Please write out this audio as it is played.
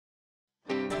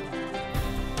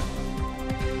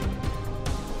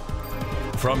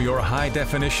From your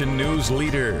high-definition news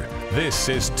leader, this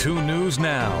is 2 News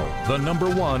Now, the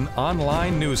 #1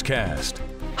 online newscast.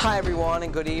 Hi everyone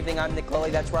and good evening. I'm Nick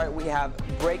Lulli. That's right, we have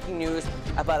breaking news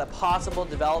about a possible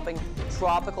developing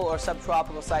tropical or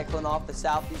subtropical cyclone off the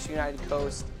southeast United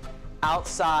coast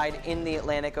outside in the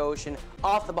Atlantic Ocean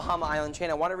off the Bahama Island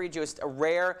chain. I want to read you a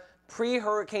rare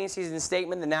pre-hurricane season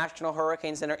statement the National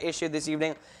Hurricane Center issued this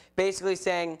evening, basically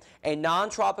saying a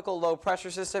non-tropical low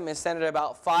pressure system is centered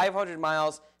about 500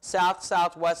 miles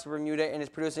south-southwest of Bermuda and is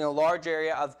producing a large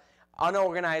area of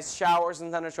unorganized showers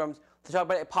and thunderstorms. To talk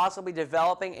about it possibly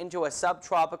developing into a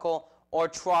subtropical or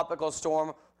tropical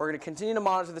storm. We're going to continue to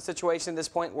monitor the situation at this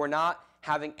point. We're not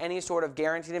having any sort of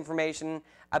guaranteed information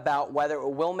about whether it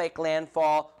will make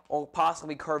landfall or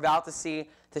possibly curve out to sea.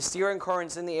 The steering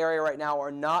currents in the area right now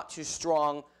are not too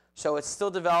strong, so it's still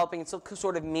developing, it's still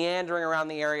sort of meandering around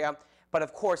the area. But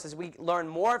of course, as we learn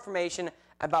more information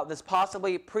about this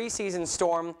possibly preseason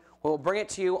storm, we'll bring it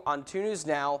to you on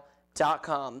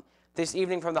 2newsnow.com. This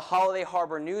evening from the Holiday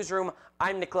Harbor Newsroom,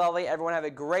 I'm Nick Lulli. Everyone have a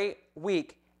great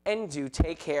week and do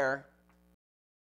take care.